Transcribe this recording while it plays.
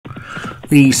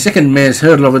The second mare's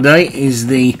hurdle of the day is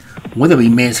the Wetherby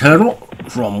mare's hurdle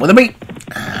from Wetherby,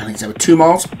 and it's over 2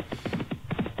 miles.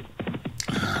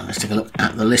 Let's take a look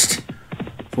at the list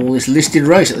for this listed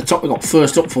race. At the top we've got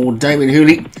first up for David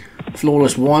Hooley,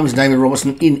 Flawless Wimes, David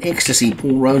Robertson, In Ecstasy,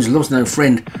 Paul Rhodes, Loves No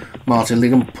Friend, Martin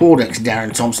Liggum, Pordex,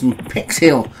 Darren Thompson, Pex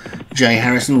Hill, Jay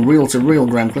Harrison, Real to Real,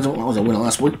 Graham Clinton, that was a winner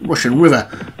last week, Russian River,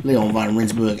 Leon van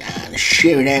Rensburg, and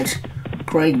Share It Out,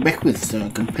 Craig Beckwith. So a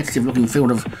competitive looking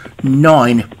field of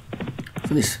 9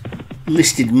 for this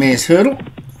listed mare's hurdle.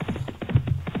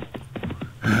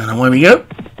 And away we go.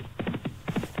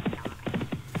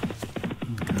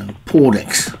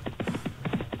 Pordex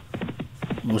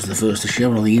was the first to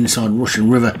show on the inside. Russian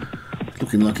River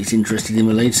looking like it's interested in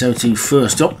the lead. So to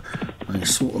first up, they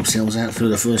sort themselves out through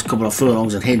the first couple of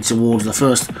furlongs and head towards the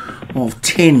first of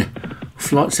 10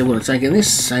 flights they're going to take in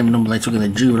this. Same number they took in the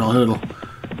juvenile hurdle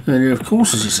earlier, of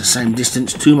course, as it's the same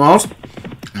distance, 2 miles.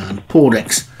 And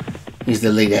Pordex is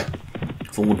the leader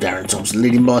for Darren Thompson,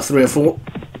 leading by 3 or 4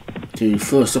 to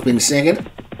first up in second.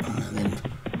 And then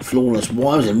Flawless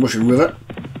Wives and Russian River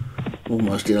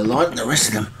almost in a line. The rest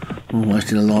of them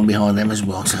almost in a line behind them as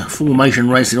well. So formation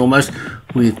racing almost,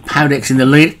 with Pordex in the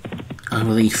lead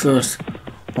over the first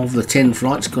of the 10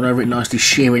 flights. Got over it nicely.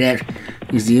 Share It Out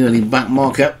is the early back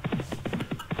marker.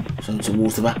 So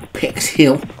towards the back, Pex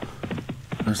Hill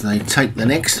as they take the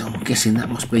next. I'm guessing that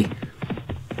must be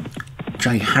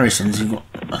Jay Harrison's, who got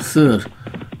a third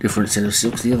different set of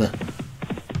silks. The other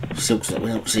silks that we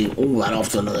don't see all that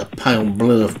often are the pale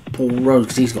blue of Paul Rhodes,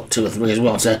 because he's got 2 or 3 as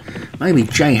well. So maybe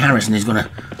Jay Harrison is going to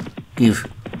give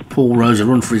Paul Rhodes a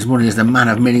run for his money as the man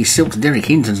of many silks. Derek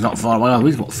Hinton's not far away either.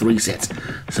 He's got 3 sets.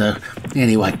 So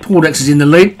anyway, Pordex is in the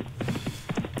lead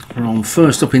from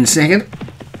first up in second.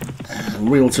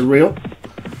 Real to Real,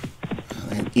 and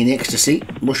then In Ecstasy,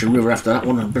 Russian River after that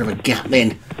one, and a bit of a gap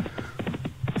then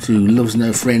to Loves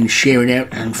No Friend, Share It Out,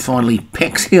 and finally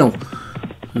Pex Hill,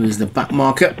 who is the back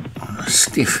marker on a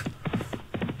stiff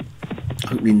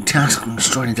opening task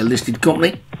straight into listed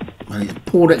company. And it's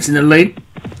Pordex in the lead,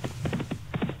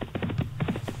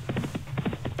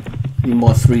 leading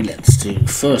by 3 lengths to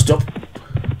first up,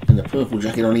 and the purple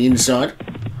jacket on the inside.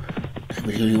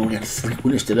 David only had 3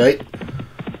 winners today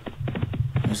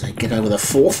as they get over the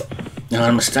 4th. Now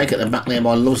a mistake at the back there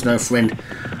by Loves No Friend.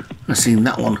 I've seen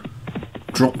that one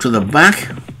drop to the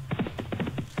back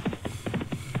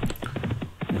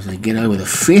as they get over the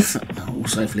 5th. All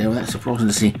safely over that. Surprising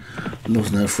to see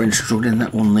Loves No Friend struggling.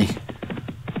 That one, the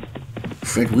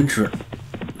Fred Winter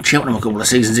at Cheltenham a couple of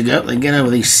seasons ago. They get over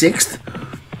the 6th,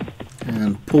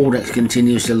 and Pordex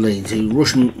continues to lead to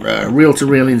Real to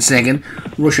Real in second,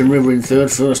 Russian River in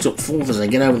third, first up 4th as they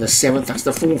get over the 7th. That's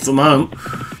the 4th from home,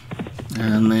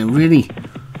 and they're really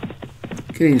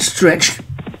getting stretched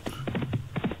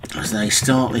as they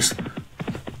start this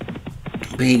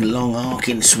big, long,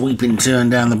 arcing, sweeping turn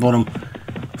down the bottom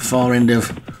far end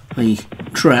of the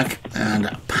track. And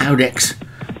Pordex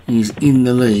is in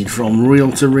the lead from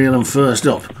Real to Real and first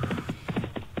up.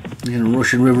 Then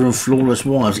Russian River and Flawless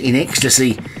Wives. In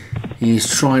Ecstasy is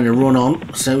trying to run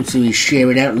on, so too is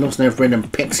Share It Out. Loves No Friend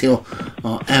and Pex Hill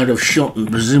are out of shot and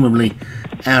presumably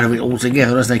out of it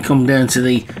altogether as they come down to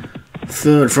the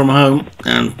 3rd from home.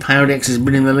 And Pordex has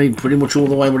been in the lead pretty much all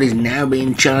the way, but is now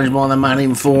being challenged by the man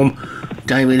in form,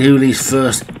 David Hooley's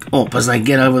first up as they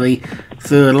get over the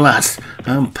 3rd last.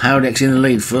 And Pordex in the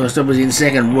lead. First up is in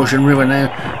second. Russian River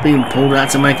now being pulled out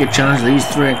to make a challenge. These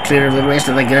 3 are clear of the rest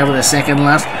as they get over the 2nd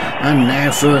last. And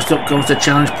now first up comes to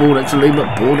challenge Pordex to lead,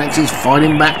 but Pordex is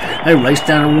fighting back. They race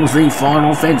down towards the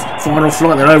final fence, final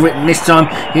flight. They're over it, and this time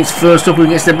it's first up who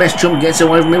gets the best jump, gets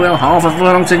away from it. Well, half a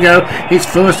furlong to go. It's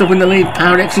first up in the lead.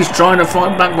 Pordex is trying to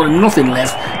fight back, but nothing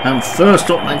left. And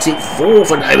first up makes it 4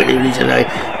 for David Hooley today.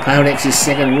 Pordex is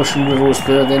second, Russian River was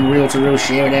third, then Real to Real,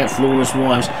 Share It Out, Flawless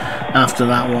Wives after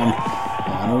that one,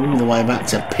 and all the way back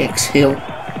to Pex Hill.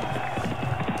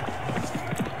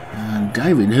 And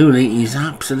David Hooley is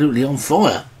absolutely on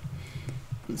fire.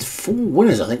 It's 4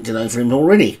 winners, I think, today for him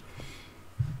already.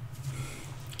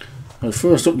 So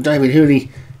first up, David Hooley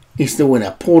is the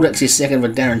winner. Pordex is second for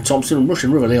Darren Thompson.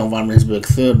 Russian River, Leon van Rensburg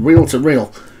third. Real to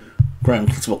Real, Graham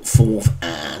Clinton 4th,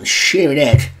 and Share It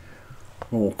Out,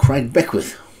 or Craig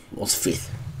Beckwith was 5th.